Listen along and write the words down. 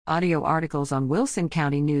Audio articles on Wilson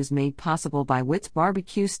County News made possible by Witt's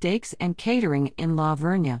Barbecue Steaks and Catering in La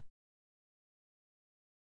Vernia.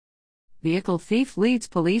 Vehicle thief leads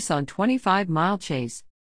police on 25-mile chase.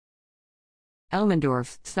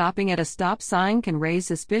 Elmendorf: stopping at a stop sign can raise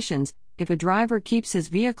suspicions if a driver keeps his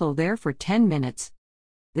vehicle there for 10 minutes.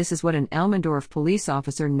 This is what an Elmendorf police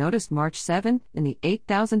officer noticed March 7 in the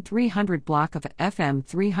 8300 block of FM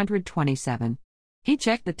 327. He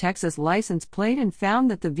checked the Texas license plate and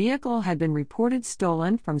found that the vehicle had been reported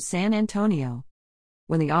stolen from San Antonio.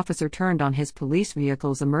 When the officer turned on his police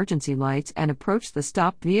vehicle's emergency lights and approached the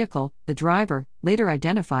stopped vehicle, the driver, later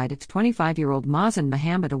identified as 25-year-old Mazen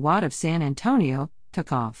Muhammad Awad of San Antonio,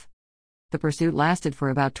 took off. The pursuit lasted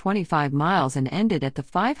for about 25 miles and ended at the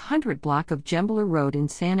 500 block of Gembler Road in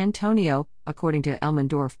San Antonio, according to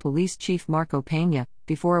Elmendorf Police Chief Marco Peña,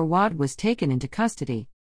 before Awad was taken into custody.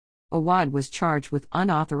 Awad was charged with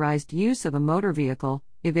unauthorized use of a motor vehicle,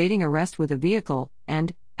 evading arrest with a vehicle,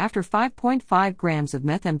 and, after 5.5 grams of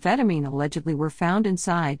methamphetamine allegedly were found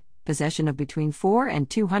inside, possession of between 4 and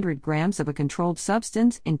 200 grams of a controlled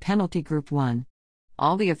substance in Penalty Group 1.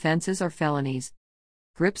 All the offenses are felonies.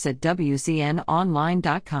 Grips at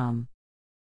WCNonline.com.